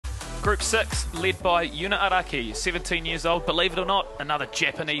Group 6, led by Yuna Araki, 17 years old. Believe it or not, another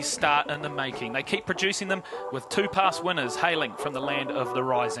Japanese star in the making. They keep producing them with 2 past winners hailing from the land of the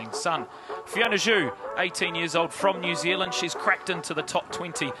rising sun. Fiona Zhu, 18 years old from New Zealand. She's cracked into the top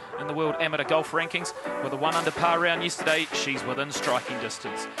 20 in the World Amateur Golf Rankings. With a 1 under par round yesterday, she's within striking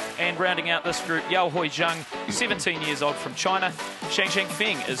distance. And rounding out this group, Yao Hui Zhang, 17 years old from China. Shang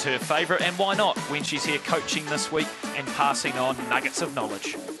Feng is her favourite, and why not when she's here coaching this week and passing on nuggets of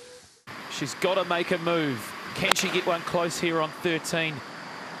knowledge. She's got to make a move. Can she get one close here on 13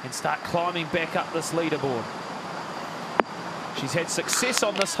 and start climbing back up this leaderboard? She's had success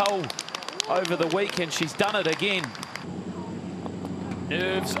on this hole over the week, and she's done it again.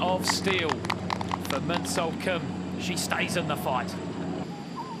 Nerves of steel for Min Sol Kim. She stays in the fight.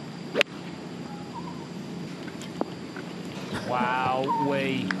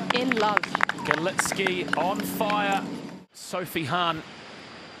 Wowee. In love. Galitsky on fire. Sophie Hahn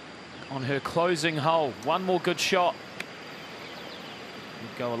on her closing hole. One more good shot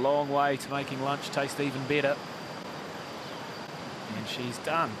would go a long way to making lunch taste even better. And she's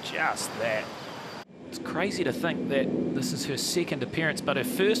done just that. It's crazy to think that this is her second appearance, but her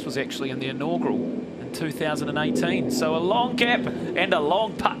first was actually in the inaugural in 2018. So a long gap and a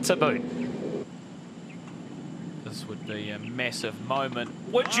long putt to boot. This would be a massive moment.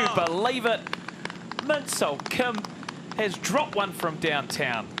 Would you believe it? Min Sol Kim has dropped one from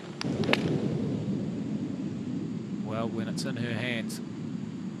downtown. Well, when it's in her hands,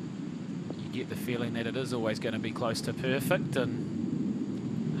 you get the feeling that it is always going to be close to perfect,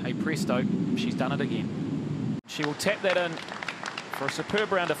 and hey presto, she's done it again. She will tap that in for a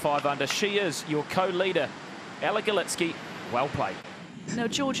superb round of 5 under. She is your co-leader, Ella Galitsky. Well played. Now,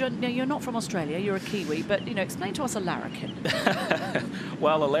 Georgia, now you're not from Australia, you're a Kiwi, but, you know, explain to us a larrikin.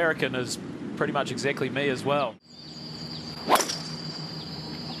 Well, a larrikin is pretty much exactly me as well.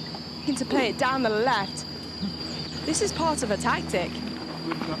 To play it down the left. This is part of a tactic.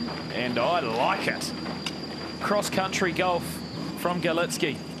 And I like it. Cross-country golf from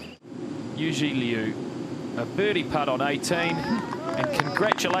Galitsky. Yuji Liu, a birdie putt on 18. And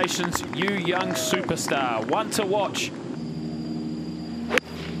congratulations, you young superstar. One to watch.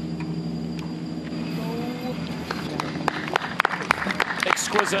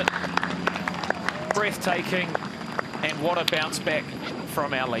 Exquisite, breathtaking, and what a bounce back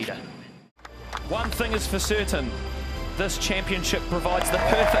from our leader. One thing is for certain, this championship provides the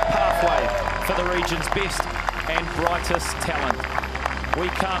perfect pathway for the region's best and brightest talent. We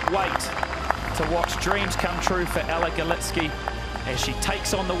can't wait to watch dreams come true for Ella Galitsky as she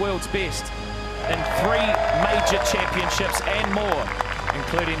takes on the world's best in 3 major championships and more,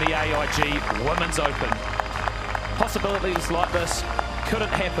 including the AIG Women's Open. Possibilities like this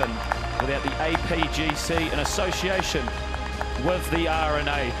couldn't happen without the APGC in association with the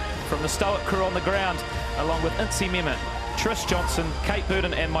RNA. From the stoic crew on the ground, along with Incy Mehmet, Trish Johnson, Kate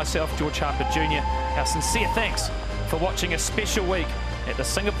Burden and myself, George Harper Jr., our sincere thanks for watching a special week at the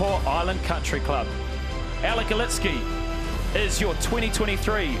Singapore Island Country Club. Ella Galitsky is your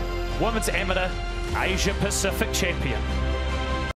 2023 Women's Amateur Asia Pacific Champion.